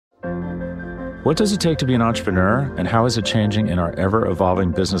What does it take to be an entrepreneur, and how is it changing in our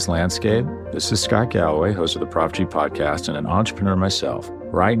ever-evolving business landscape? This is Scott Galloway, host of the Prop G podcast and an entrepreneur myself.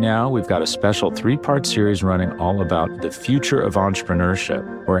 Right now, we've got a special 3-part series running all about the future of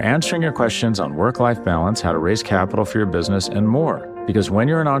entrepreneurship. We're answering your questions on work-life balance, how to raise capital for your business, and more. Because when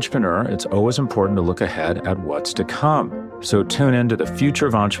you're an entrepreneur, it's always important to look ahead at what's to come. So tune in to the Future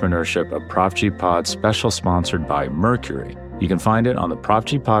of Entrepreneurship, a Prop G pod special sponsored by Mercury. You can find it on the Prop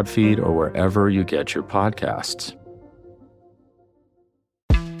G Pod feed or wherever you get your podcasts.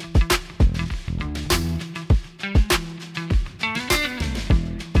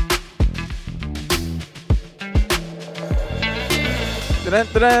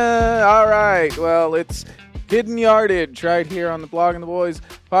 All right. Well, it's Hidden Yardage right here on the Blog and the Boys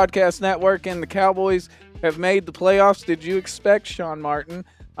podcast network, and the Cowboys have made the playoffs. Did you expect, Sean Martin?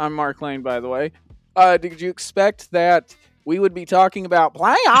 I'm Mark Lane, by the way. Did you expect that we would be talking about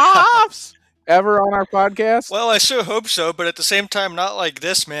playoffs ever on our podcast? Well, I sure hope so, but at the same time, not like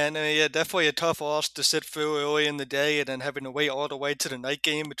this, man. I mean, yeah, definitely a tough loss to sit through early in the day and then having to wait all the way to the night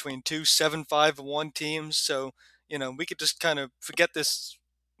game between two 7-5-1 teams. So, we could just kind of forget this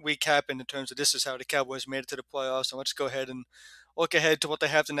week happened in terms of this is how the Cowboys made it to the playoffs. And let's go ahead and look ahead to what they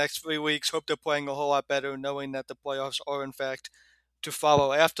have the next 3 weeks. Hope they're playing a whole lot better, knowing that the playoffs are, in fact, to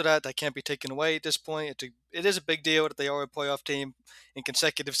follow after that. That can't be taken away at this point. It is a big deal that they are a playoff team in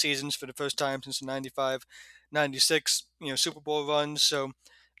consecutive seasons for the first time since the 95-96 Super Bowl runs. So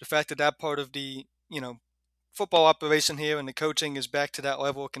the fact that that part of the football operation here and the coaching is back to that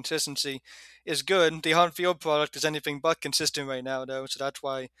level of consistency is good. The on-field product is anything but consistent right now, though, so that's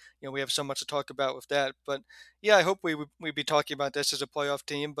why we have so much to talk about with that. But yeah, I hope we'd be talking about this as a playoff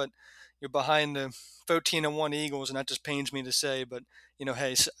team, but you're behind the 13-1 Eagles, and that just pains me to say. But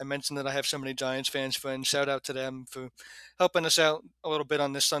hey, I mentioned that I have so many Giants fans friends. Shout out to them for helping us out a little bit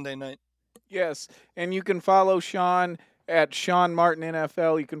on this Sunday night. Yes, and you can follow Sean at Sean Martin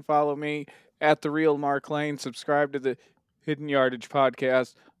NFL. You can follow me at The Real Mark Lane. Subscribe to the Hidden Yardage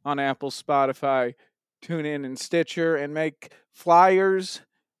podcast on Apple, Spotify, TuneIn, and Stitcher, and make flyers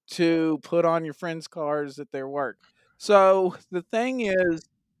to put on your friends' cars at their work. So the thing is,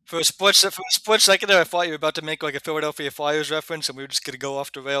 For a split second there, I thought you were about to make like a Philadelphia Flyers reference, and we were just going to go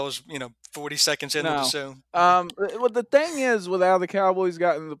off the rails, 40 seconds into the show. Well, the thing is, with how the Cowboys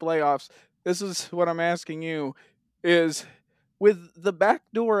got into the playoffs, this is what I'm asking you, is with the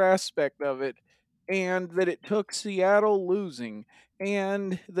backdoor aspect of it, and that it took Seattle losing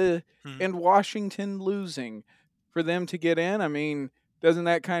and and Washington losing for them to get in. I mean, doesn't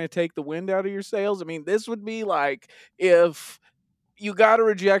that kind of take the wind out of your sails? I mean, this would be like if you got a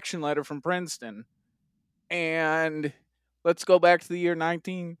rejection letter from Princeton, and let's go back to the year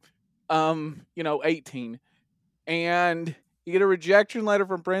 18, and you get a rejection letter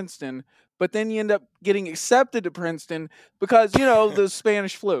from Princeton, but then you end up getting accepted to Princeton because, the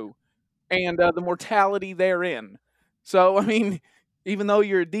Spanish flu and the mortality therein. So, I mean, even though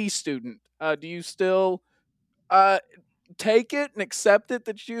you're a D student, do you still take it and accept it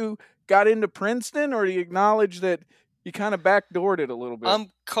that you got into Princeton, or do you acknowledge that you kind of backdoored it a little bit? I'm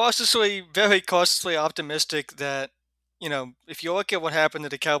very cautiously optimistic that, if you look at what happened to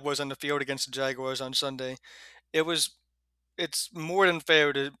the Cowboys on the field against the Jaguars on Sunday, it's more than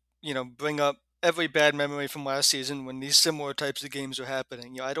fair to, bring up every bad memory from last season when these similar types of games are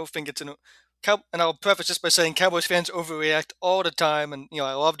happening. I don't think and I'll preface this by saying Cowboys fans overreact all the time, and,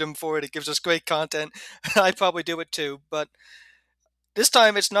 I love them for it. It gives us great content. I probably do it too, but this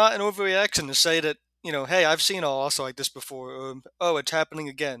time it's not an overreaction to say that, hey, I've seen a loss like this before, or, oh, it's happening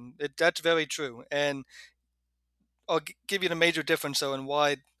again. That's very true, and I'll give you the major difference, though, and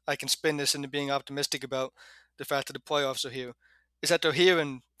why I can spin this into being optimistic about the fact that the playoffs are here, is that they're here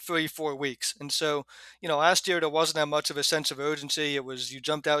in 3-4 weeks. And so, last year there wasn't that much of a sense of urgency. It was you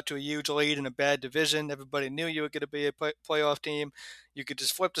jumped out to a huge lead in a bad division. Everybody knew you were going to be a playoff team. You could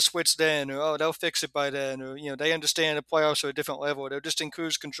just flip the switch then, or, oh, they'll fix it by then, or, they understand the playoffs are a different level. They're just in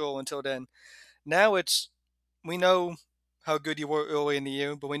cruise control until then. Now we know how good you were early in the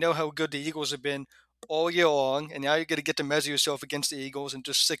year, but we know how good the Eagles have been all year long, and now you're going to get to measure yourself against the Eagles in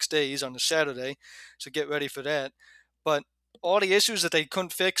just 6 days on a Saturday, so get ready for that. But all the issues that they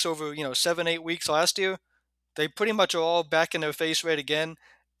couldn't fix over 7-8 weeks last year, they pretty much are all back in their face right again,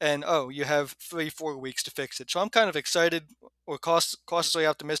 and you have 3-4 weeks to fix it. So I'm kind of excited, or cautiously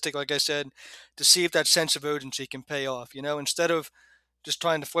optimistic, like I said, to see if that sense of urgency can pay off. Instead of just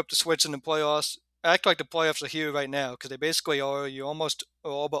trying to flip the switch in the playoffs, act like the playoffs are here right now because they basically are. You almost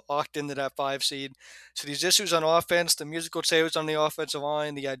are all but locked into that 5 seed. So these issues on offense, the musical chairs on the offensive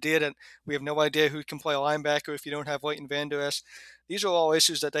line, the idea that we have no idea who can play linebacker if you don't have Leighton Vander Esch, these are all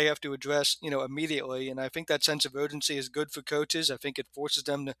issues that they have to address, immediately. And I think that sense of urgency is good for coaches. I think it forces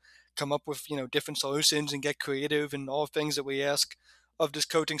them to come up with, different solutions and get creative and all things that we ask of this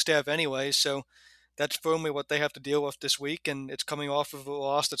coaching staff anyway. So that's firmly what they have to deal with this week, and it's coming off of a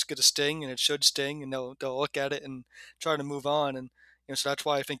loss that's going to sting, and it should sting, and they'll look at it and try to move on, and so that's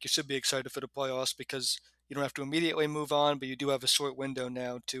why I think you should be excited for the playoffs because you don't have to immediately move on, but you do have a short window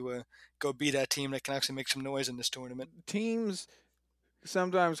now to go be that team that can actually make some noise in this tournament. Teams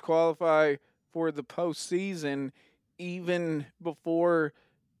sometimes qualify for the postseason even before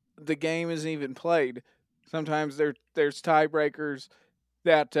the game is even played. Sometimes there's tiebreakers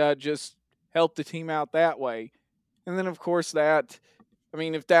that just help the team out that way. And then, of course,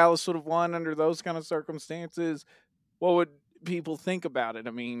 if Dallas would have won under those kind of circumstances, what would people think about it?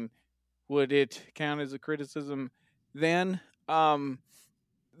 I mean, would it count as a criticism then?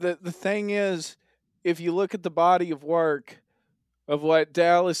 The thing is, if you look at the body of work of what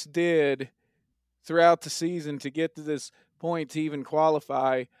Dallas did throughout the season to get to this point to even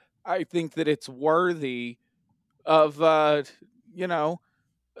qualify, I think that it's worthy of you know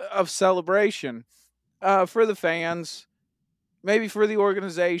of celebration for the fans, maybe for the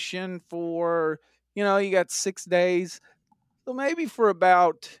organization. For you got 6 days, so maybe for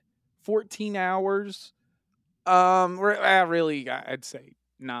about 14 hours. Really, I'd say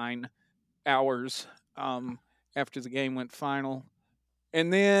 9 hours. After the game went final,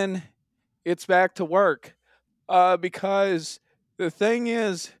 and then it's back to work. Because the thing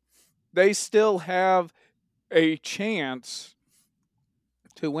is, they still have a chance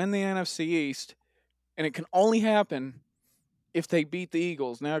to win the NFC East, and it can only happen if they beat the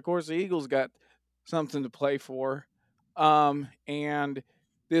Eagles. Now, of course, the Eagles got something to play for, and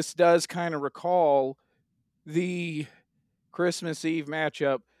this does kind of recall the Christmas Eve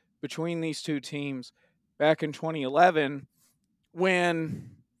matchup between these two teams back in 2011 when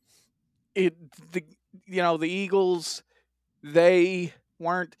it the the Eagles, they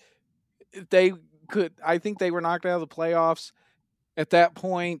weren't they could I think they were knocked out of the playoffs at that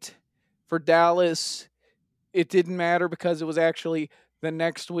point. For Dallas, it didn't matter because it was actually the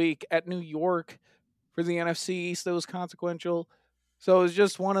next week at New York for the NFC East that was consequential. So it was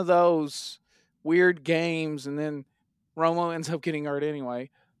just one of those weird games, and then Romo ends up getting hurt anyway.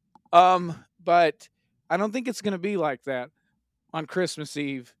 But I don't think it's going to be like that on Christmas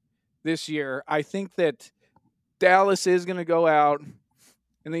Eve this year. I think that Dallas is going to go out,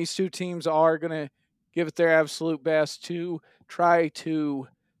 and these two teams are going to give it their absolute best to try to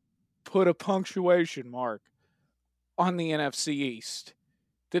put a punctuation mark on the NFC East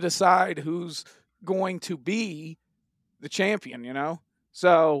to decide who's going to be the champion.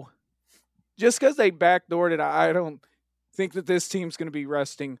 So just because they backdoored it, I don't think that this team's going to be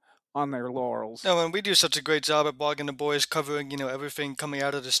resting on their laurels. No, and we do such a great job at blogging the boys, covering everything coming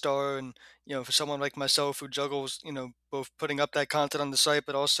out of the Star, and for someone like myself who juggles both putting up that content on the site,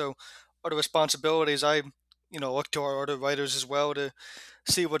 but also other responsibilities, I look to our other writers as well to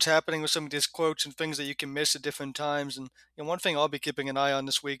see what's happening with some of these quotes and things that you can miss at different times. And one thing I'll be keeping an eye on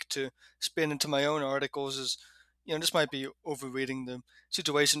this week to spin into my own articles is, this might be overreading the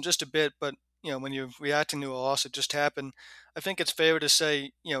situation just a bit, but when you're reacting to a loss that just happened, I think it's fair to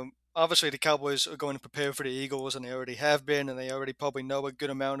say, obviously the Cowboys are going to prepare for the Eagles, and they already have been, and they already probably know a good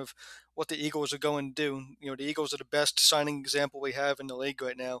amount of what the Eagles are going to do. The Eagles are the best signing example we have in the league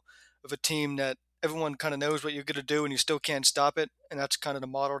right now of a team that everyone kind of knows what you're going to do, and you still can't stop it. And that's kind of the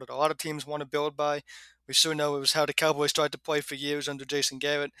model that a lot of teams want to build by. We sure know it was how the Cowboys tried to play for years under Jason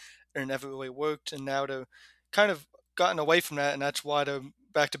Garrett, and it never really worked. And now they're kind of gotten away from that, and that's why the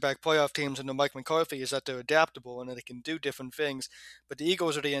back-to-back playoff teams under Mike McCarthy is that they're adaptable and that they can do different things. But the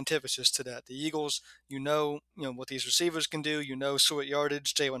Eagles are the antithesis to that. The Eagles, what these receivers can do. Short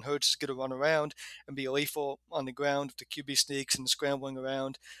yardage, Jalen Hurts is going to run around and be lethal on the ground if the QB sneaks and scrambling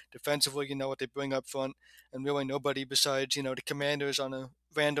around. Defensively, you know what they bring up front, and really nobody besides the Commanders on a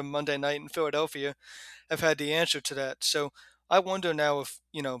random Monday night in Philadelphia have had the answer to that. So I wonder now if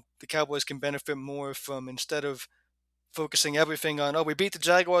the Cowboys can benefit more from, instead of focusing everything on, oh, we beat the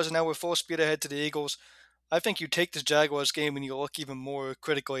Jaguars and now we're full speed ahead to the Eagles. I think you take this Jaguars game and you look even more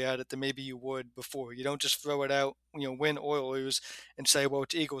critically at it than maybe you would before. You don't just throw it out, win or lose, and say, well,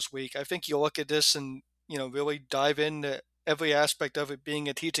 it's Eagles week. I think you look at this and, really dive into every aspect of it being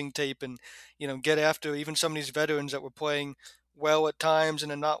a teaching tape and, get after even some of these veterans that were playing well at times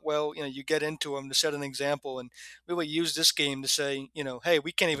and then not well, you get into them to set an example and really use this game to say, hey,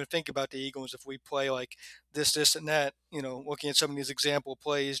 we can't even think about the Eagles if we play like this, and that. Looking at some of these example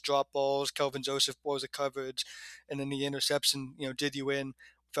plays, drop balls, Kelvin Joseph blows a coverage, and then the interception, did you in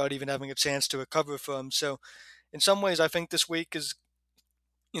without even having a chance to recover from. So in some ways, I think this week is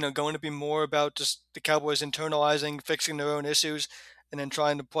going to be more about just the Cowboys internalizing, fixing their own issues, and then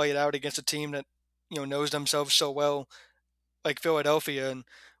trying to play it out against a team that knows themselves so well, like Philadelphia. And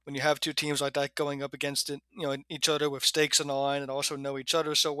when you have two teams like that going up against it, each other with stakes on the line and also know each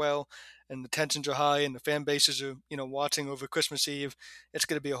other so well, and the tensions are high, and the fan bases are watching over Christmas Eve, it's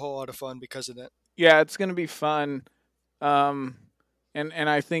going to be a whole lot of fun because of that. Yeah, it's going to be fun. Um, and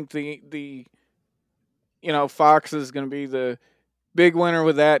I think the Fox is going to be the big winner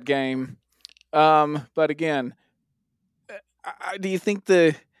with that game. But again, do you think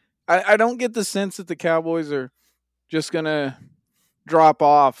I don't get the sense that the Cowboys are just going to drop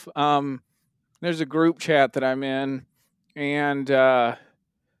off. There's a group chat that I'm in, and a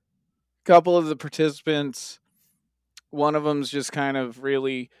couple of the participants, one of them's just kind of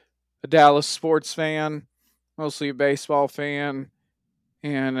really a Dallas sports fan, mostly a baseball fan,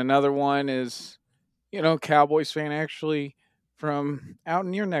 and another one is, Cowboys fan actually from out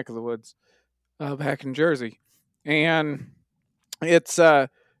in your neck of the woods, back in Jersey. And it's, after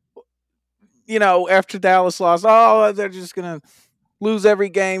Dallas lost, oh, they're just going to lose every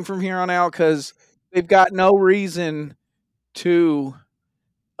game from here on out because they've got no reason to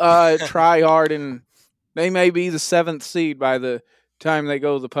try hard, and they may be the seventh seed by the time they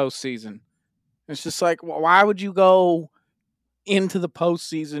go to the postseason. It's just like, why would you go into the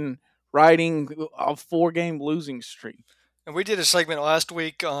postseason riding a 4-game losing streak? And we did a segment last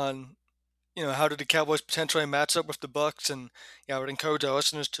week on how did the Cowboys potentially match up with the Bucks, and I would encourage our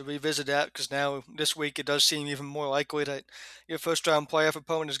listeners to revisit that because now this week it does seem even more likely that your first round playoff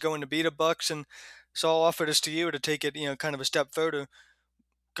opponent is going to be the Bucks, and so I'll offer this to you to take it kind of a step further.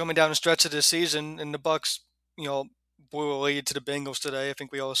 Coming down the stretch of this season, and the Bucks blew a lead to the Bengals today. I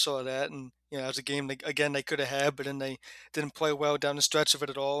think we all saw that, and it was a game they could have had, but then they didn't play well down the stretch of it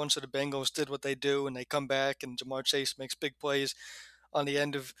at all, and so the Bengals did what they do, and they come back, and Jamar Chase makes big plays on the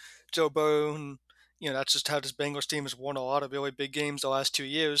end of Joe Burrow, and that's just how this Bengals team has won a lot of really big games the last 2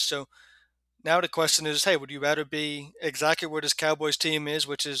 years. So now the question is, hey, would you rather be exactly where this Cowboys team is,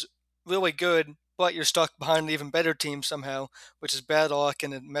 which is really good, but you're stuck behind an even better team somehow, which is bad luck,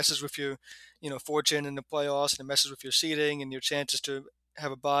 and it messes with your, fortune in the playoffs, and it messes with your seeding and your chances to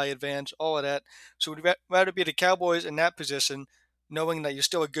have a bye advantage, all of that. So would you rather be the Cowboys in that position, knowing that you're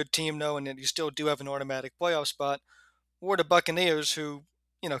still a good team, knowing that you still do have an automatic playoff spot, or the Buccaneers who,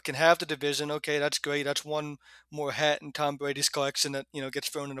 can have the division. Okay, that's great. That's one more hat in Tom Brady's collection that, gets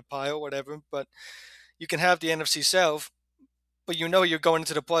thrown in a pile, whatever. But you can have the NFC South, but you're going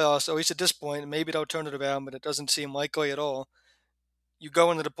into the playoffs, at least at this point. Maybe they'll turn it around, but it doesn't seem likely at all. You go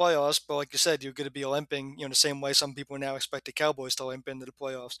into the playoffs, but like you said, you're going to be limping, the same way some people now expect the Cowboys to limp into the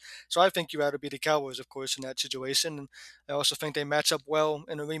playoffs. So I think you rather be the Cowboys, of course, in that situation. And I also think they match up well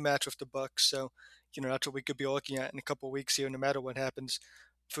in a rematch with the Bucks. So, that's what we could be looking at in a couple of weeks here, no matter what happens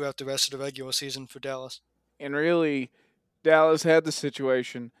throughout the rest of the regular season for Dallas. And really, Dallas had the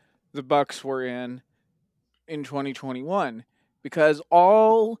situation the Bucks were in 2021, because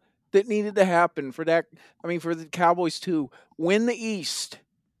all that needed to happen for for the Cowboys to win the East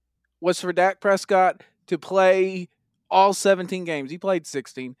was for Dak Prescott to play all 17 games. He played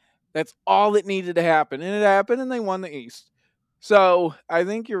 16. That's all that needed to happen, and it happened, and they won the East. So I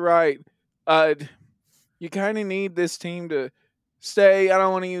think you're right. You kind of need this team to stay. I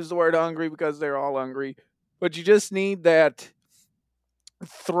don't want to use the word hungry because they're all hungry, but you just need that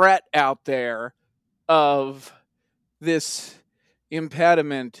threat out there of this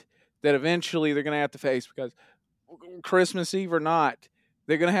impediment that eventually they're going to have to face, because Christmas Eve or not,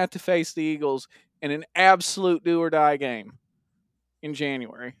 they're going to have to face the Eagles in an absolute do or die game in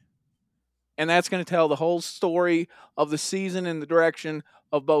January. And that's going to tell the whole story of the season and the direction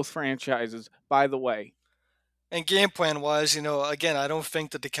of both franchises, by the way. And game plan wise, again, I don't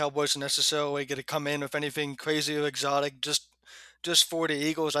think that the Cowboys are necessarily going to come in with anything crazy or exotic just for the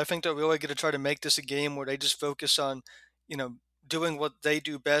Eagles. I think they're really going to try to make this a game where they just focus on, you know, doing what they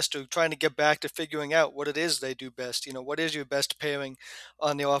do best, or trying to get back to figuring out what it is they do best. What is your best pairing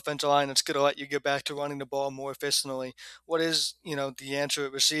on the offensive line that's going to let you get back to running the ball more efficiently? What is, the answer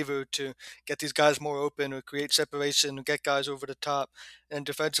at receiver to get these guys more open or create separation and get guys over the top? And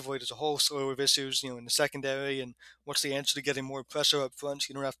defensively, there's a whole slew of issues, in the secondary. And what's the answer to getting more pressure up front so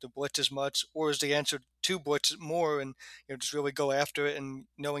you don't have to blitz as much? Or is the answer to blitz more and, just really go after it, and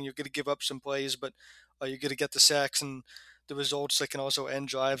knowing you're going to give up some plays, but you're going to get the sacks and the results that can also end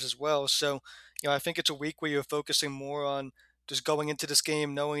drives as well. So, I think it's a week where you're focusing more on just going into this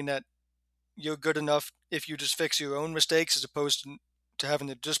game knowing that you're good enough if you just fix your own mistakes as opposed to having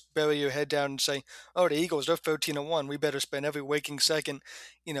to just bury your head down and say, "Oh, the Eagles, they're 13-1. We better spend every waking second,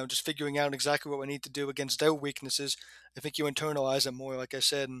 just figuring out exactly what we need to do against their weaknesses." I think you internalize it more, like I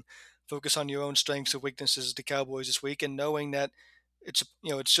said, and focus on your own strengths and weaknesses of the Cowboys this week, and knowing that it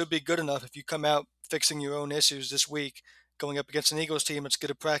should be good enough if you come out fixing your own issues this week, going up against an Eagles team that's going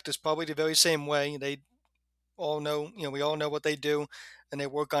to practice probably the very same way. We all know what they do, and they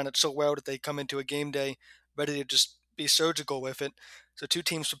work on it so well that they come into a game day ready to just be surgical with it. So two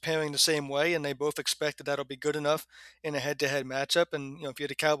teams preparing the same way, and they both expect that that'll be good enough in a head-to-head matchup. And if you're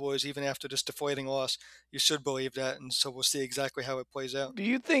the Cowboys, even after this deflating loss, you should believe that. And so we'll see exactly how it plays out. Do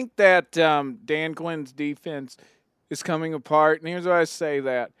you think that Dan Quinn's defense is coming apart? And here's why I say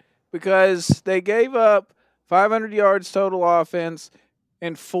that. Because they gave up 500 yards total offense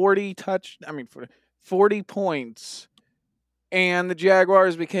and 40 points. And the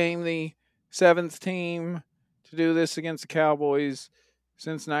Jaguars became the 7th team to do this against the Cowboys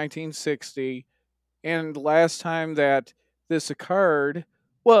since 1960. And the last time that this occurred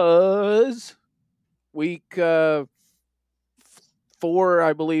was week 4,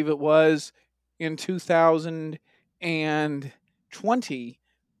 I believe it was, in 2020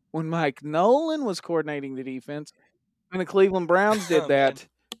 when Mike Nolan was coordinating the defense. And the Cleveland Browns did Oh man, that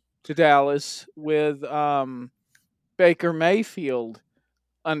to Dallas with Baker Mayfield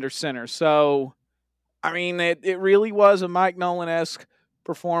under center. So, I mean, it really was a Mike Nolan-esque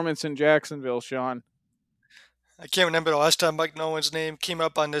performance in Jacksonville, Sean. I can't remember the last time Mike Nolan's name came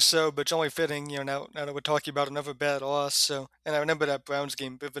up on this show, but it's only fitting, now that we're talking about another bad loss. So, and I remember that Browns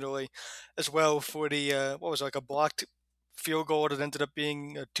game vividly as well for the what was it, like a blocked field goal that ended up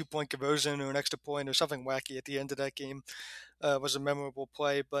being a 2-point conversion or an extra point or something wacky at the end of that game. Was a memorable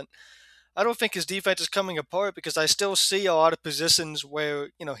play, but I don't think his defense is coming apart because I still see a lot of positions where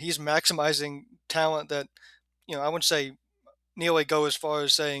he's maximizing talent that I wouldn't say nearly go as far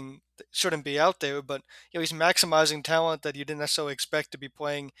as saying shouldn't be out there, but he's maximizing talent that you didn't necessarily expect to be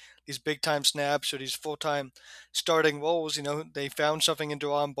playing these big time snaps or these full time starting roles. They found something in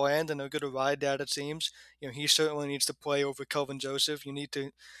Deron Bland and they're going to ride that. It seems. He certainly needs to play over Kelvin Joseph. You need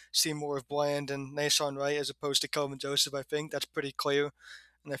to see more of Bland and Nason Wright as opposed to Kelvin Joseph. I think that's pretty clear,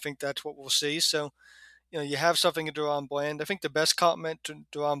 and I think that's what we'll see. So you have something in Deron Bland. I think the best compliment to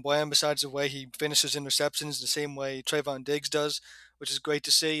Deron Bland, besides the way he finishes interceptions the same way Trayvon Diggs does, which is great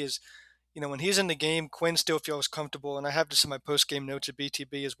to see, is when he's in the game, Quinn still feels comfortable, and I have this in my post game notes at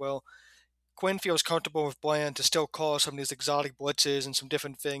BTB as well. Quinn feels comfortable with Bland to still call some of these exotic blitzes and some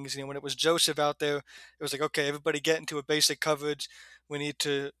different things. When it was Joseph out there, it was like, okay, everybody get into a basic coverage. We need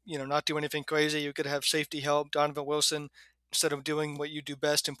to, not do anything crazy. You could have safety help, Donovan Wilson. Instead of doing what you do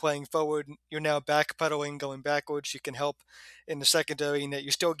best and playing forward, you're now backpedaling, going backwards. You can help in the secondary, and that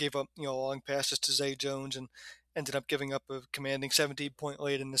you still gave up, long passes to Zay Jones and ended up giving up a commanding 17-point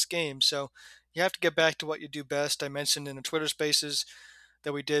lead in this game. So you have to get back to what you do best. I mentioned in the Twitter Spaces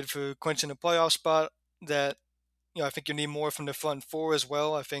that we did for clinching a playoff spot that I think you need more from the front four as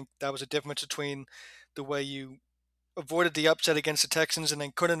well. I think that was a difference between the way you avoided the upset against the Texans and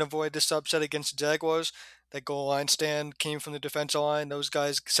then couldn't avoid this upset against the Jaguars. That goal line stand came from the defensive line. Those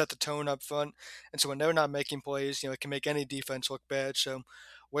guys set the tone up front. And so when they're not making plays, it can make any defense look bad. So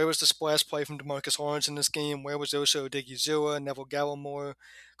where was the splash play from DeMarcus Lawrence in this game? Where was Oso Odigizua, Neville Gallimore,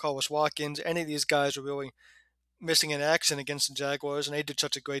 Carlos Watkins? Any of these guys were really missing in action against the Jaguars, and they did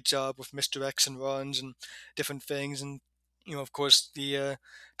such a great job with misdirection runs and different things. And of course, the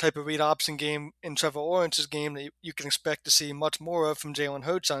type of read option game in Trevor Lawrence's game that you can expect to see much more of from Jalen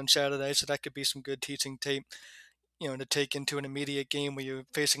Hurts on Saturday. So that could be some good teaching tape, to take into an immediate game where you're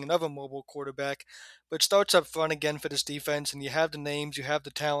facing another mobile quarterback. But it starts up front again for this defense, and you have the names, you have the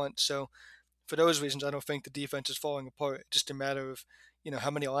talent. So for those reasons, I don't think the defense is falling apart. It's just a matter of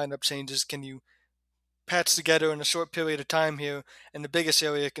how many lineup changes can you patched together in a short period of time here. And the biggest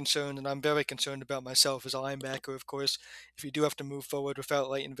area of concern, and I'm very concerned about myself, is a linebacker, of course. If you do have to move forward without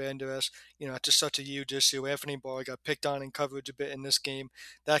Leighton Vander Esch, it's just such a huge issue. Anthony Barr got picked on in coverage a bit in this game.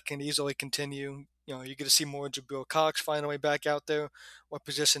 That can easily continue. You're going to see more Jabril Cox finally back out there. What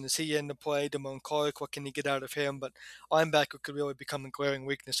position is he in to play? Damone Clark, what can he get out of him? But linebacker could really become a glaring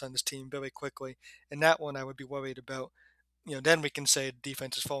weakness on this team very quickly. And that one I would be worried about. Then we can say the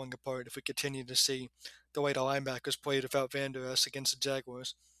defense is falling apart if we continue to see the way the linebackers played without Vander Esch against the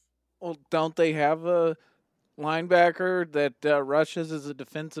Jaguars. Well, don't they have a linebacker that rushes as a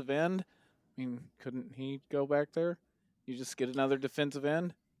defensive end? I mean, couldn't he go back there? You just get another defensive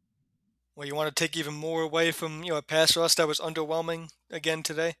end? Well, you want to take even more away from a pass rush that was underwhelming again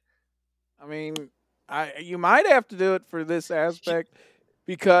today? I mean, you might have to do it for this You, aspect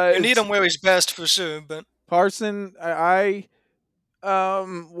you need because him where he's best for sure, but Parson, I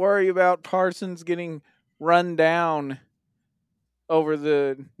worry about Parsons getting run down over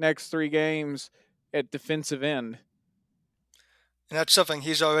the next 3 games at defensive end. and that's something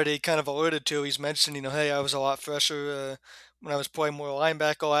he's already kind of alluded to. He's mentioned, hey, I was a lot fresher when I was playing more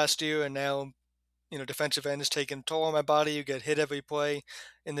linebacker last year, and now, defensive end is taking a toll on my body. You get hit every play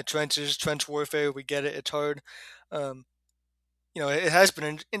in the trenches, trench warfare. We get it. It's hard. Um, it has been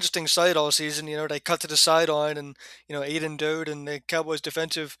an interesting sight all season. They cut to the sideline and, Aiden Dode and the Cowboys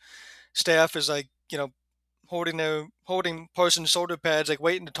defensive staff is like, holding Parsons' shoulder pads, like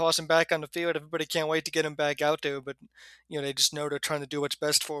waiting to toss him back on the field. Everybody can't wait to get him back out there, but they just know they're trying to do what's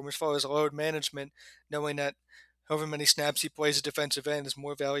best for him as far as load management, knowing that however many snaps he plays at defensive end is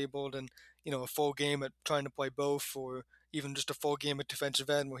more valuable than a full game at trying to play both, or even just a full game at defensive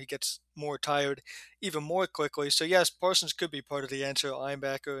end where he gets more tired even more quickly. So yes, Parsons could be part of the answer at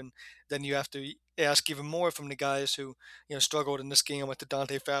linebacker, and then you have to ask even more from the guys who struggled in this game with the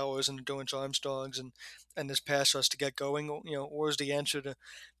Dante Fowlers and the Dorrance Armstrongs and this pass rush to get going. Or is the answer to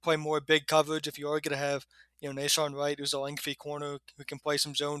play more big coverage if you are going to have Nashawn Wright, who's a lengthy corner who can play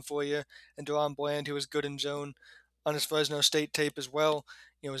some zone for you, and Deron Bland, who is good in zone on his Fresno State tape as well.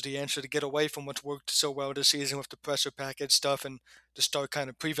 Is the answer to get away from what's worked so well this season with the pressure package stuff and to start kind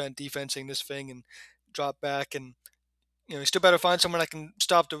of prevent defensing this thing and drop back. And you still better find someone that can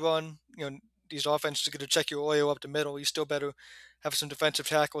stop the run. These offenses are going to check your oil up the middle. You still better have some defensive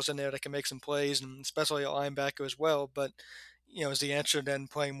tackles in there that can make some plays, and especially a linebacker as well. But is the answer then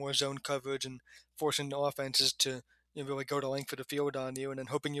playing more zone coverage and forcing the offenses to really go to length for the field on you, and then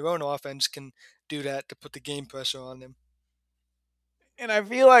hoping your own offense can do that to put the game pressure on them. And I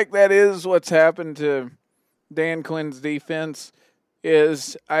feel like that is what's happened to Dan Quinn's defense.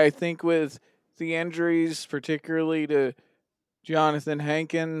 Is I think with the injuries, particularly to Jonathan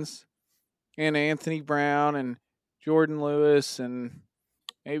Hankins and Anthony Brown and Jordan Lewis and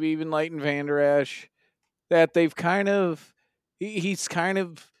maybe even Leighton Vander Esch, that they've kind of he's kind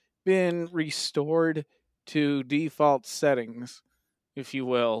of been restored to default settings, if you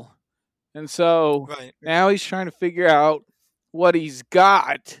will. And so Right. now he's trying to figure out what he's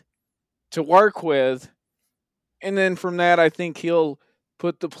got to work with. And then from that, I think he'll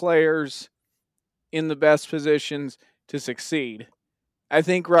put the players in the best positions to succeed. I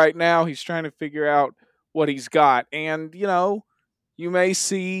think right now he's trying to figure out what he's got. And, you may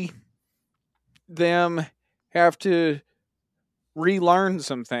see them have to relearn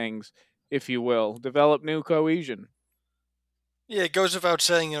some things, if you will, develop new cohesion. Yeah, it goes without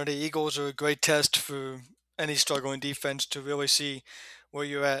saying, the Eagles are a great test for any struggling defense to really see where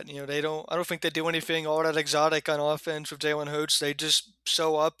you're at. I don't think they do anything all that exotic on offense with Jalen Hurts. They just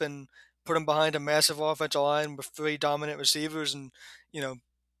show up and put him behind a massive offensive line with 3 dominant receivers and,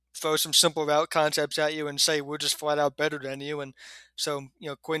 throw some simple route concepts at you and say we're just flat out better than you. And so,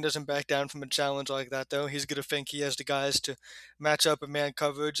 Quinn doesn't back down from a challenge like that, though. He's going to think he has the guys to match up in man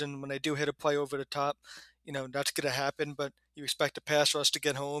coverage, and when they do hit a play over the top, that's going to happen. But you expect the pass rush to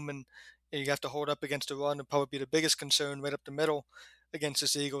get home, and you have to hold up against the run, and probably be the biggest concern right up the middle against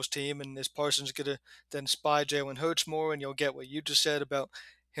this Eagles team. And this Parsons going to then spy Jalen Hurts more, and you'll get what you just said about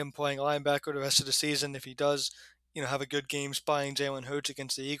him playing linebacker the rest of the season if he does have a good game spying Jalen Hurts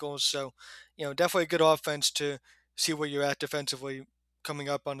against the Eagles. So, definitely a good offense to see where you're at defensively coming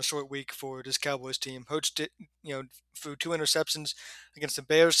up on a short week for this Cowboys team. Hurts did, threw 2 interceptions against the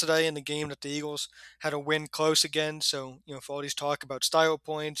Bears today in the game that the Eagles had a win close again. So, for all these talk about style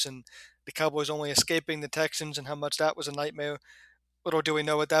points and the Cowboys only escaping the Texans and how much that was a nightmare, little do we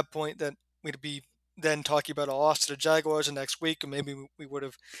know at that point that we'd be then talking about a loss to the Jaguars the next week, and maybe we would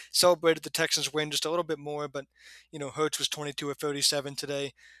have celebrated the Texans' win just a little bit more. But Hurts was 22 of 37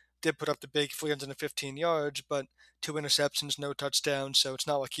 today, did put up the big 315 yards, but 2 interceptions, no touchdowns. So it's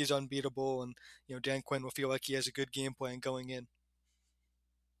not like he's unbeatable, and Dan Quinn will feel like he has a good game plan going in.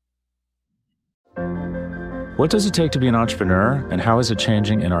 What does it take to be an entrepreneur, and how is it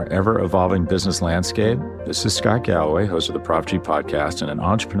changing in our ever-evolving business landscape? This is Scott Galloway, host of the Prop G podcast and an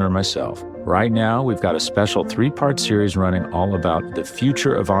entrepreneur myself. Right now, we've got a special 3-part series running all about the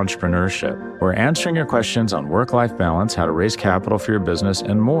future of entrepreneurship. We're answering your questions on work-life balance, how to raise capital for your business,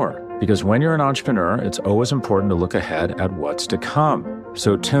 and more. Because when you're an entrepreneur, it's always important to look ahead at what's to come.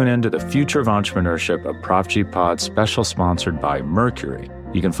 So tune in to the Future of Entrepreneurship, a Prop G pod special sponsored by Mercury.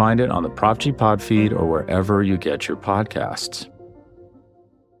 You can find it on the Prop G Pod feed or wherever you get your podcasts.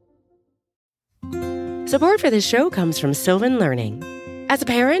 Support for this show comes from Sylvan Learning. As a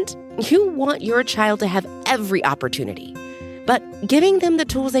parent, you want your child to have every opportunity, but giving them the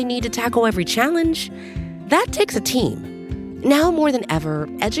tools they need to tackle every challenge, that takes a team. Now more than ever,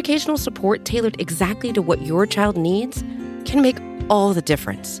 educational support tailored exactly to what your child needs can make all the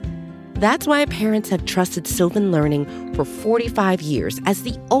difference. That's why parents have trusted Sylvan Learning for 45 years as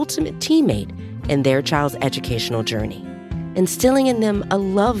the ultimate teammate in their child's educational journey, instilling in them a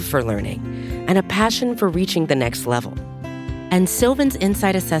love for learning and a passion for reaching the next level. And Sylvan's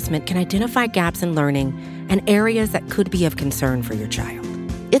Insight Assessment can identify gaps in learning and areas that could be of concern for your child.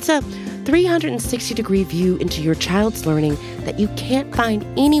 It's a 360-degree view into your child's learning that you can't find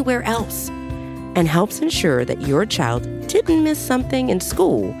anywhere else, and helps ensure that your child didn't miss something in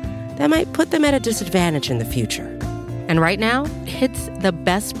school that might put them at a disadvantage in the future. And right now, it's the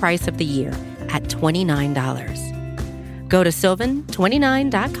best price of the year at $29. Go to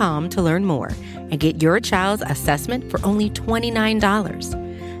sylvan29.com to learn more and get your child's assessment for only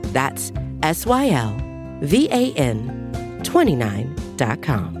 $29. That's SYLVAN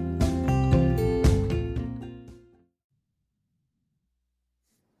 29.com.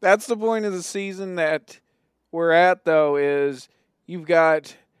 That's the point of the season that we're at, though, is you've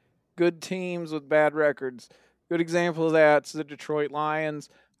got good teams with bad records. Good example of that's the Detroit Lions.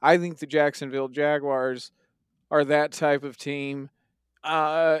 I think the Jacksonville Jaguars are that type of team.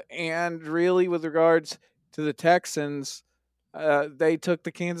 And really, with regards to the Texans, they took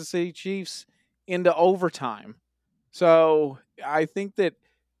the Kansas City Chiefs into overtime. So I think that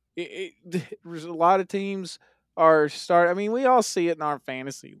there's a lot of teams are start. I mean, we all see it in our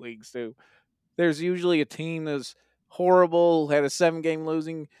fantasy leagues too. There's usually a team that's horrible, had a 7-game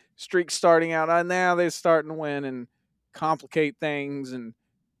losing streak starting out, and now they're starting to win and complicate things and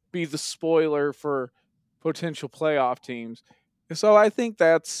be the spoiler for potential playoff teams. So I think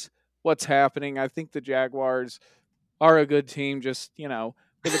that's what's happening. I think the Jaguars are a good team, just, with a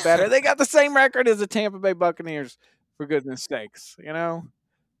better. They got the same record as the Tampa Bay Buccaneers, for goodness sakes.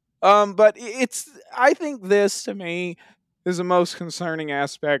 But it's. I think this to me is the most concerning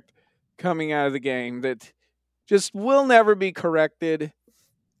aspect coming out of the game that just will never be corrected,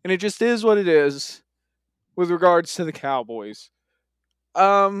 and it just is what it is with regards to the Cowboys.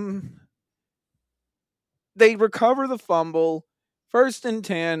 Um, they recover the fumble, 1st and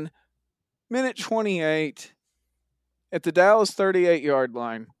 10, minute 28 at the Dallas 38-yard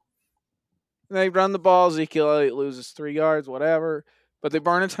line. They run the ball. Ezekiel Elliott loses 3 yards, whatever. But they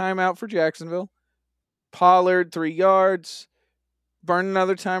burn a timeout for Jacksonville. Pollard, 3 yards. Burn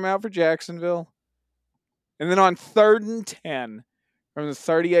another timeout for Jacksonville. And then on 3rd and 10 from the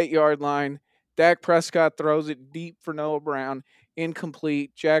 38-yard line, Dak Prescott throws it deep for Noah Brown.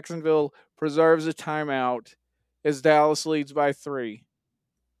 Incomplete. Jacksonville preserves a timeout as Dallas leads by 3.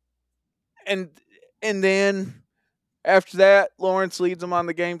 And then after that, Lawrence leads them on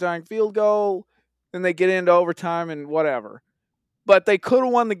the game-tying field goal. Then they get into overtime and whatever. But they could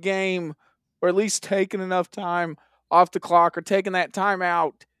have won the game or at least taken enough time off the clock or taken that time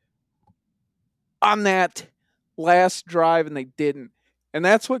out on that last drive, and they didn't. And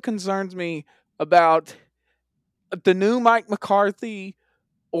that's what concerns me about the new Mike McCarthy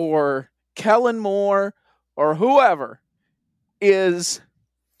or Kellen Moore or whoever, is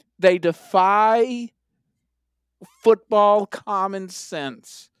they defy football common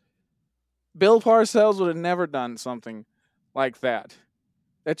sense. Bill Parcells would have never done something like that.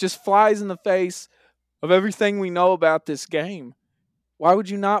 That just flies in the face of everything we know about this game. Why would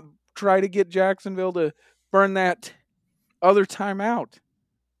you not try to get Jacksonville to burn that other timeout?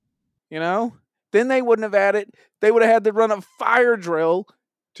 Then they wouldn't have had it. They would have had to run a fire drill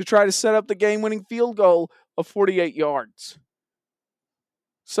to try to set up the game-winning field goal of 48 yards.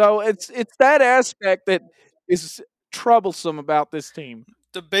 So it's that aspect that is troublesome about this team.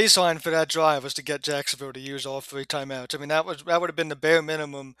 The baseline for that drive was to get Jacksonville to use all 3 timeouts. I mean, that would have been the bare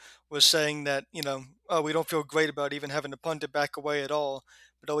minimum, was saying that, oh, we don't feel great about even having to punt it back away at all,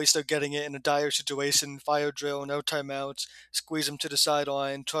 but at least they're getting it in a dire situation, fire drill, no timeouts, squeeze them to the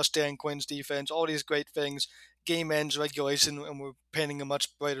sideline, trust Dan Quinn's defense, all these great things. Game ends, regulation, and we're painting a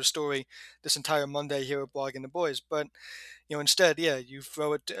much brighter story this entire Monday here at Blogging the Boys. But instead, yeah, you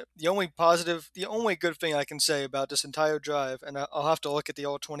throw it. The only good thing I can say about this entire drive, and I'll have to look at the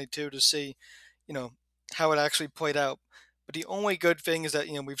all 22 to see, how it actually played out. But the only good thing is that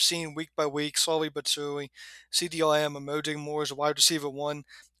we've seen week by week, slowly but surely, CDLM emerging more as a wide receiver 1,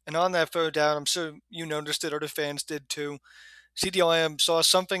 and on that 3rd down, I'm sure you noticed it, other fans did too. CDLM saw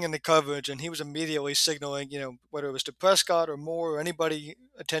something in the coverage, and he was immediately signaling, whether it was to Prescott or Moore or anybody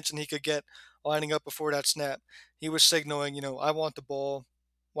attention he could get lining up before that snap. He was signaling, I want the ball.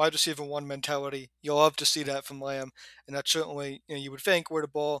 wide receiver one mentality. You'll love to see that from Lamb, and that's certainly, you would think where the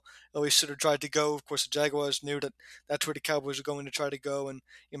ball at least sort of tried to go. Of course, the Jaguars knew that that's where the Cowboys were going to try to go, and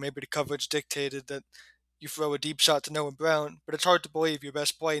maybe the coverage dictated that you throw a deep shot to Noah Brown. But it's hard to believe your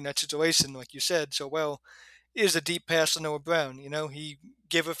best play in that situation, like you said so well, is a deep pass to Noah Brown. He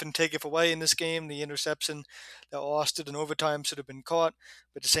giveth and taketh away in this game. The interception that lost it in overtime should have been caught.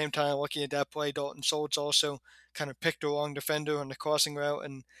 But at the same time, looking at that play, Dalton Schultz also kind of picked the wrong defender on the crossing route.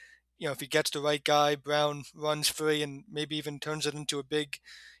 And, if he gets the right guy, Brown runs free and maybe even turns it into a big,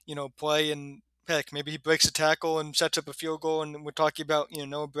 play. And heck, maybe he breaks a tackle and sets up a field goal. And we're talking about,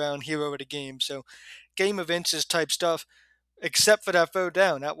 Noah Brown, hero of the game. So game of inches type stuff, except for that third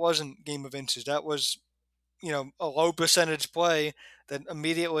down. That wasn't game of inches. That was a low percentage play that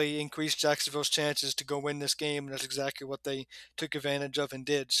immediately increased Jacksonville's chances to go win this game. And that's exactly what they took advantage of and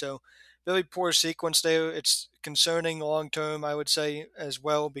did. So, very poor sequence there. It's concerning long term, I would say, as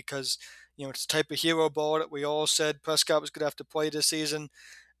well, because, it's the type of hero ball that we all said Prescott was going to have to play this season.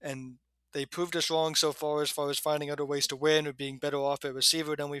 And they proved us wrong so far as finding other ways to win or being better off at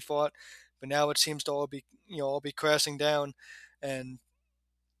receiver than we thought. But now it seems to all be crashing down. And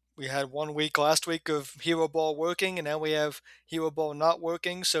we had 1 week last week of hero ball working, and now we have hero ball not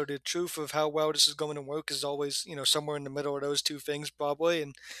working. So the truth of how well this is going to work is always, somewhere in the middle of those two things, probably.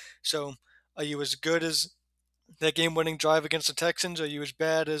 And so, are you as good as that game-winning drive against the Texans? Are you as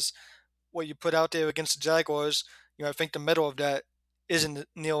bad as what you put out there against the Jaguars? I think the middle of that isn't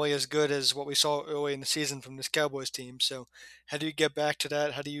nearly as good as what we saw early in the season from this Cowboys team. So, how do you get back to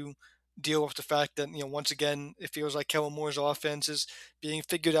that? How do you deal with the fact that, once again, it feels like Kellen Moore's offense is being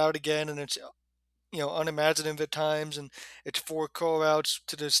figured out again, and it's unimaginative at times, and it's four call outs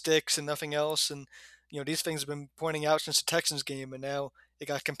to the sticks and nothing else. And these things have been pointing out since the Texans game, and now it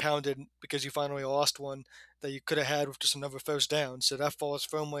got compounded because you finally lost one that you could have had with just another first down. So that falls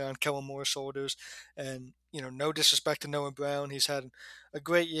firmly on Kellen Moore's shoulders. And no disrespect to Noah Brown, he's had a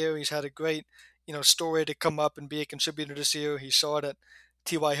great year. He's had a great story to come up and be a contributor this year. He saw that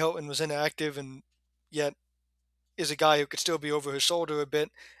T.Y. Hilton was inactive, and yet is a guy who could still be over his shoulder a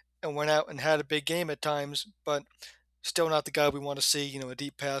bit and went out and had a big game at times, but still not the guy we want to see, a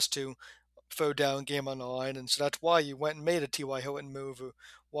deep pass to third down game on the line. And so that's why you went and made a T.Y. Hilton move, or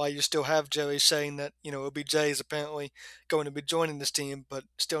why you still have Jerry saying that, OBJ is apparently going to be joining this team, but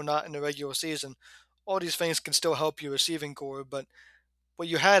still not in the regular season. All these things can still help your receiving core, but what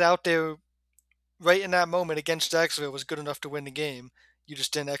you had out there right in that moment against Jacksonville was good enough to win the game. You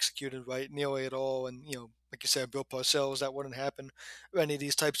just didn't execute it right nearly at all. And, like you said, Bill Parcells, that wouldn't happen or any of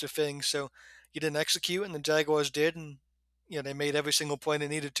these types of things. So you didn't execute, and the Jaguars did. And, they made every single play they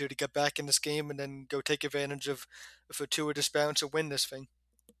needed to get back in this game and then go take advantage of a fortuitous bounce and win this thing.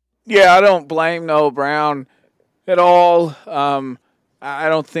 Yeah, I don't blame Noah Brown at all. I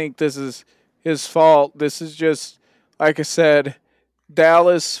don't think this is his fault. This is just, like I said,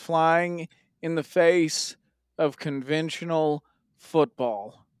 Dallas flying in the face of conventional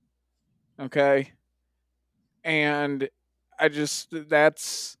football. Okay? And it's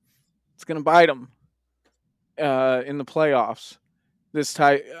going to bite them in the playoffs. This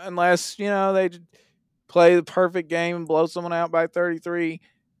type, unless, they play the perfect game and blow someone out by 33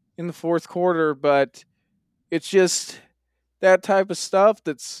 in the fourth quarter. But it's just that type of stuff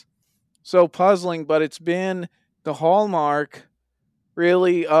that's so puzzling. But it's been the hallmark,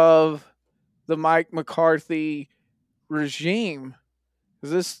 really, of the Mike McCarthy regime.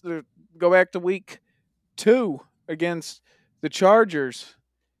 Go back to week 2 against the Chargers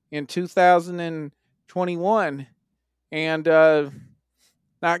in 2021, and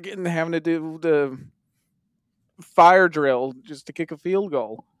not having to do the fire drill just to kick a field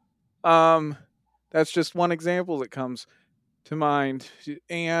goal. That's just one example that comes to mind.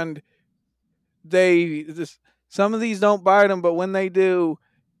 And some of these don't bite them, but when they do,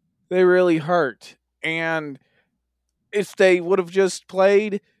 they really hurt. And if they would have just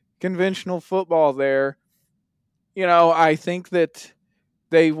played conventional football there, I think that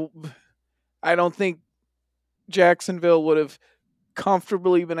I don't think Jacksonville would have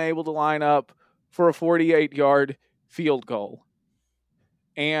comfortably been able to line up for a 48-yard field goal.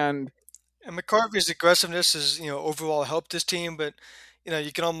 And McCarthy's aggressiveness has, overall helped his team, but,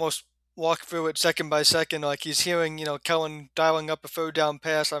 you can almost walk through it second by second. Like he's hearing, Kellen dialing up a third down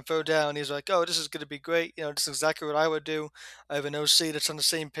pass on third down. He's like, oh, this is going to be great. This is exactly what I would do. I have an OC that's on the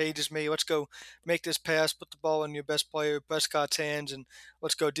same page as me. Let's go make this pass, put the ball in your best player, Prescott's hands, and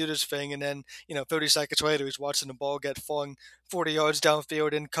let's go do this thing. And then, 30 seconds later, he's watching the ball get flung 40 yards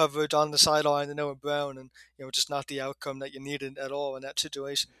downfield in coverage on the sideline to Noah Brown. And, just not the outcome that you needed at all in that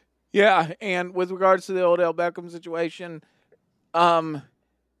situation. Yeah, and with regards to the Odell Beckham situation,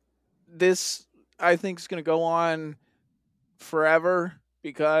 this I think is going to go on forever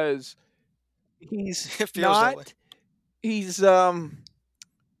because he's It feels that way. not he's um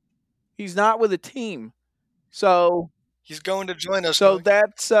he's not with a team. So He's going to join us, so Billy.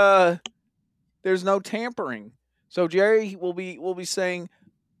 that's there's no tampering. So Jerry will be saying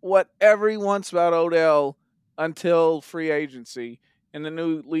whatever he wants about Odell until free agency and the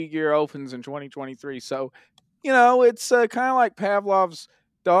new league year opens in 2023. So, it's kind of like Pavlov's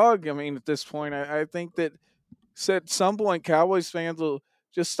dog. I mean, at this point, I think that at some point Cowboys fans will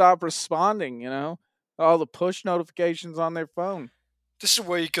just stop responding, all the push notifications on their phone. This is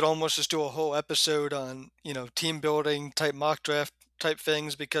where you could almost just do a whole episode on, team building type mock draft type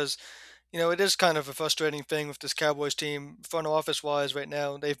things because it is kind of a frustrating thing with this Cowboys team, front office wise, right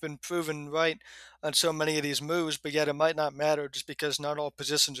now. They've been proven right on so many of these moves, but yet it might not matter just because not all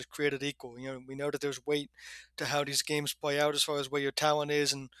positions are created equal. We know that there's weight to how these games play out as far as where your talent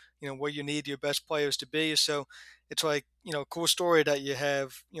is and, where you need your best players to be. So it's like, cool story that you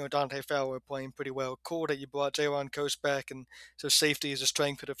have, Dante Fowler playing pretty well. Cool that you brought Jaron Coast back and so safety is a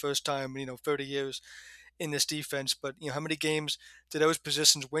strength for the first time, 30 years in this defense. But how many games do those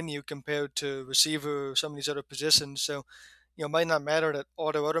positions win you compared to receiver or some of these other positions? So it might not matter that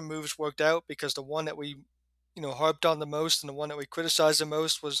all their other moves worked out because the one that we harped on the most and the one that we criticized the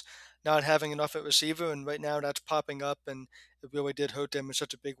most was not having enough at receiver. And right now that's popping up, and it really did hurt them in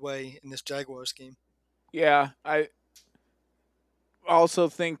such a big way in this Jaguars game. Yeah, I also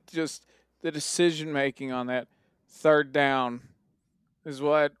think just the decision making on that third down is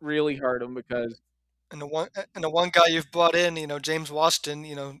what really hurt him because And the one guy you've brought in, James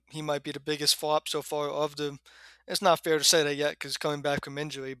Washington, he might be the biggest flop so far of the. It's not fair to say that yet because coming back from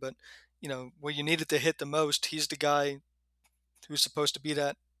injury, but where you needed to hit the most, he's the guy who's supposed to be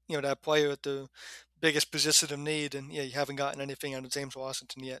that that player at the biggest position of need, and yeah, you haven't gotten anything out of James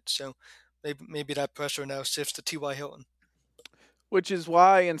Washington yet. So maybe that pressure now shifts to T.Y. Hilton. which is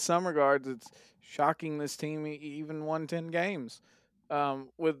why, in some regards, it's shocking this team even won 10 games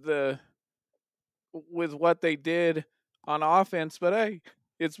with what they did on offense. But hey,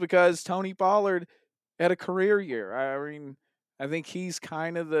 it's because Tony Pollard had a career year. I mean, I think he's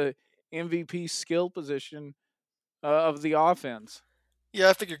kind of the MVP skill position of the offense. Yeah,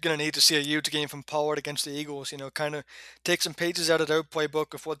 I think you're going to need to see a huge game from Pollard against the Eagles. Kind of take some pages out of their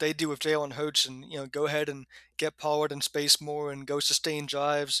playbook of what they do with Jalen Hurts, and go ahead and get Pollard in space more and go sustain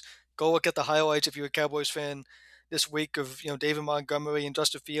drives. Go look at the highlights if you're a Cowboys fan this week of David Montgomery and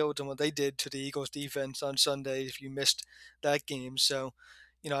Justin Fields and what they did to the Eagles defense on Sunday. If you missed that game, so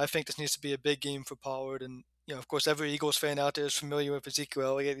I think this needs to be a big game for Pollard, and of course, every Eagles fan out there is familiar with Ezekiel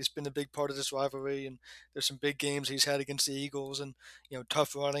Elliott. He's been a big part of this rivalry, and there's some big games he's had against the Eagles, and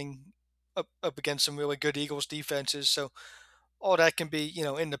tough running up against some really good Eagles defenses. So all that can be,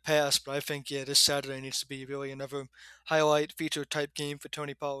 in the past, but I think, yeah, this Saturday needs to be really another highlight feature type game for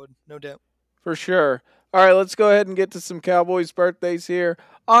Tony Pollard, no doubt. For sure. All right, let's go ahead and get to some Cowboys birthdays here.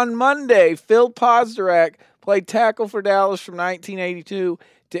 On Monday, Phil Pozdorak played tackle for Dallas from 1982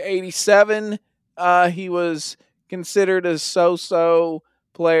 to 87. He was considered a so-so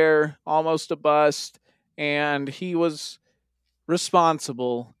player, almost a bust, and he was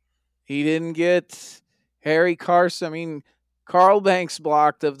responsible. He didn't get Harry Carson. I mean, Carl Banks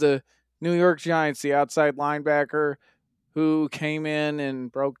blocked of the New York Giants, the outside linebacker who came in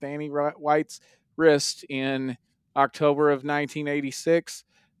and broke Danny White's wrist in October of 1986.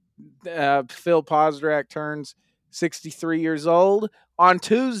 Phil Pozdrack turns 63 years old. On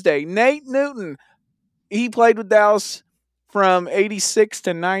Tuesday, Nate Newton, he played with Dallas from 86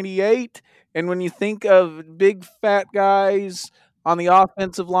 to 98. And when you think of big fat guys on the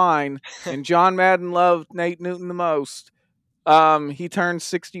offensive line, and John Madden loved Nate Newton the most, he turned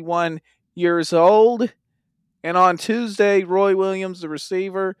 61 years old. And on Tuesday, Roy Williams, the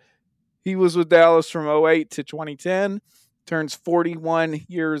receiver, he was with Dallas from 08 to 2010, turns 41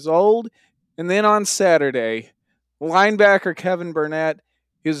 years old. And then on Saturday, linebacker Kevin Burnett,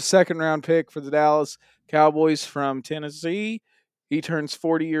 he was a second round pick for the Dallas Cowboys from Tennessee. He turns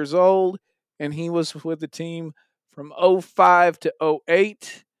 40 years old, and he was with the team from 05 to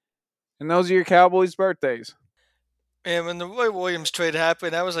 08. And those are your Cowboys' birthdays. And when the Roy Williams trade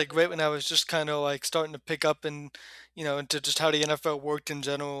happened, that was like right when I was just kind of like starting to pick up and into just how the NFL worked in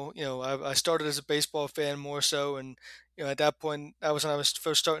general. I started as a baseball fan more so, and at that point, that was when I was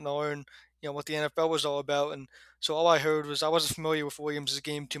first starting to learn what the NFL was all about. And so all I heard was I wasn't familiar with Williams'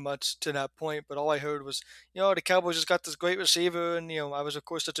 game too much to that point, but all I heard was the Cowboys just got this great receiver, and I was of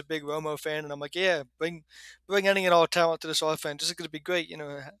course such a big Romo fan, and I'm like, yeah, bring any and all talent to this offense. This is going to be great.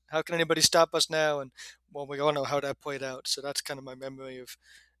 How can anybody stop us now? And well, we all know how that played out. So that's kind of my memory of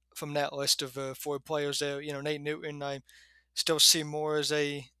from that list of 4 players there. Nate Newton, I still see more as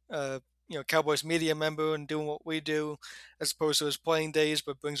a Cowboys media member and doing what we do as opposed to his playing days,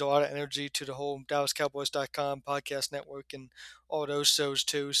 but brings a lot of energy to the whole DallasCowboys.com podcast network and all those shows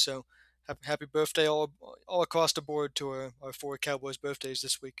too. So happy birthday all across the board to our 4 Cowboys birthdays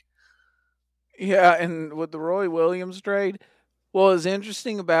this week. Yeah, and with the Roy Williams trade, what was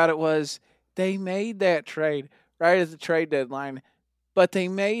interesting about it was they made that trade right at the trade deadline, but they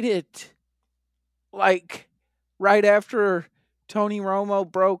made it like right after Tony Romo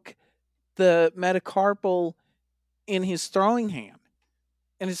broke the metacarpal in his throwing hand.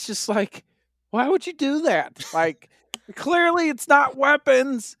 And it's just like, why would you do that? Like, clearly it's not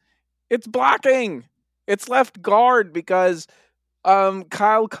weapons, it's blocking. It's left guard because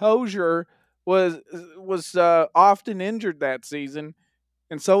Kyle Kosier was often injured that season,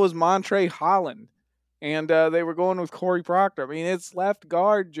 and so was Montre Holland. And they were going with Corey Proctor. I mean, it's left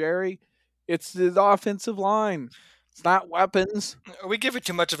guard, Jerry. It's the offensive line. It's not weapons. Are we giving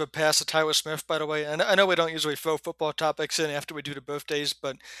too much of a pass to Tyler Smith, by the way? I know we don't usually throw football topics in after we do the birthdays,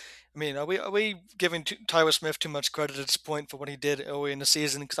 but I mean, are we giving Tyler Smith too much credit at this point for what he did early in the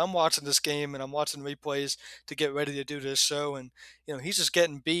season? Because I'm watching this game and I'm watching replays to get ready to do this show, and he's just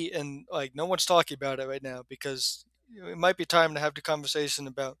getting beat, and like no one's talking about it right now because it might be time to have the conversation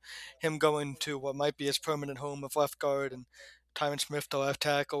about him going to what might be his permanent home of left guard and Tyron Smith to left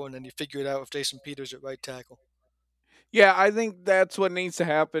tackle, and then you figure it out with Jason Peters at right tackle. Yeah, I think that's what needs to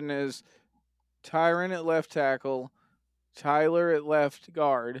happen is Tyron at left tackle, Tyler at left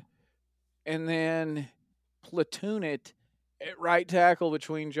guard, and then platoon it at right tackle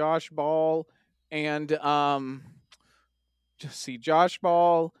between Josh Ball and Josh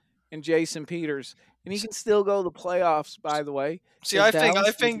Ball and Jason Peters. And he can still go to the playoffs, by the way. See, I think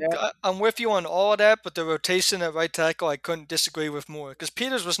I'm with you on all of that, but the rotation at right tackle, I couldn't disagree with more because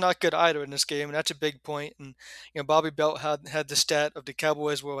Peters was not good either in this game, and that's a big point. And Bobby Belt had the stat of the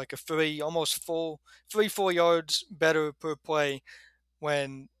Cowboys were like almost full yards better per play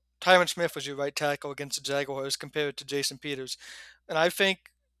when Tyron Smith was your right tackle against the Jaguars compared to Jason Peters. And I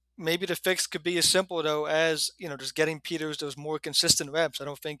think maybe the fix could be as simple, though, as, just getting Peters those more consistent reps. I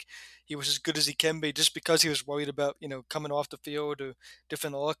don't think he was as good as he can be just because he was worried about, coming off the field or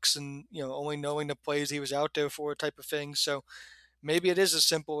different looks and, only knowing the plays he was out there for type of thing. So maybe it is as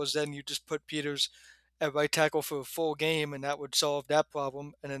simple as then you just put Peters at right tackle for a full game, and that would solve that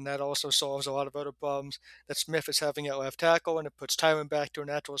problem. And then that also solves a lot of other problems that Smith is having at left tackle, and it puts Tyron back to a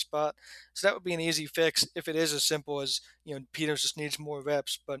natural spot. So that would be an easy fix if it is as simple as, Peters just needs more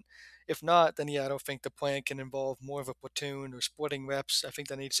reps. But if not, then I don't think the plan can involve more of a platoon or splitting reps. I think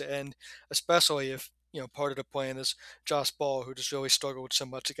that needs to end, especially if, part of the plan is Josh Ball, who just really struggled so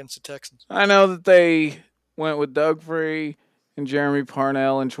much against the Texans. I know that they went with Doug Free and Jeremy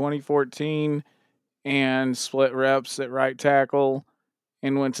Parnell in 2014 and split reps at right tackle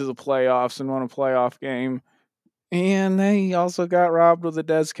and went to the playoffs and won a playoff game. And they also got robbed with a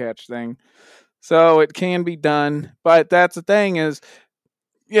Des catch thing. So it can be done. But that's the thing is,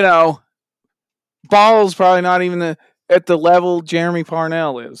 Ball's probably not even at the level Jeremy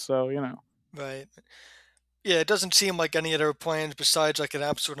Parnell is. So, Right. Yeah, it doesn't seem like any of their plans besides like an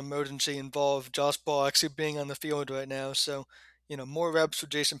absolute emergency involve Josh Ball actually being on the field right now. So, more reps for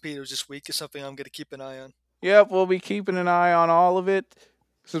Jason Peters this week is something I'm going to keep an eye on. Yep, we'll be keeping an eye on all of it.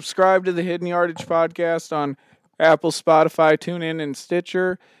 Subscribe to the Hidden Yardage podcast on Apple, Spotify, TuneIn, and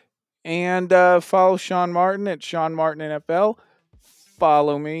Stitcher. And follow Sean Martin at Sean Martin NFL.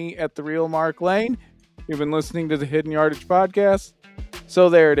 Follow me at The Real Mark Lane. You've been listening to the Hidden Yardage podcast. So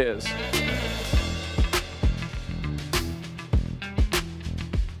there it is.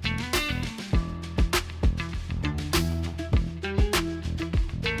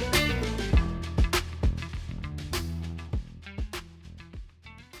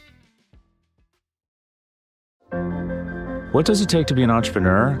 What does it take to be an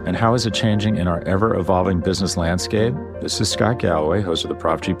entrepreneur, and how is it changing in our ever-evolving business landscape? This is Scott Galloway, host of the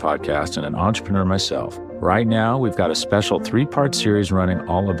Prop G podcast and an entrepreneur myself. Right now, we've got a special 3-part series running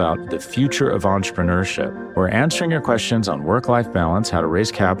all about the future of entrepreneurship. We're answering your questions on work-life balance, how to raise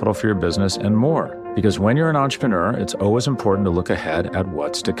capital for your business, and more. Because when you're an entrepreneur, it's always important to look ahead at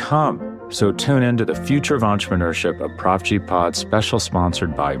what's to come. So tune in to the Future of Entrepreneurship, a Prop G pod special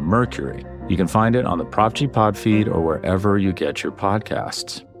sponsored by Mercury. You can find it on the Prop G pod feed or wherever you get your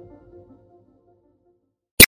podcasts.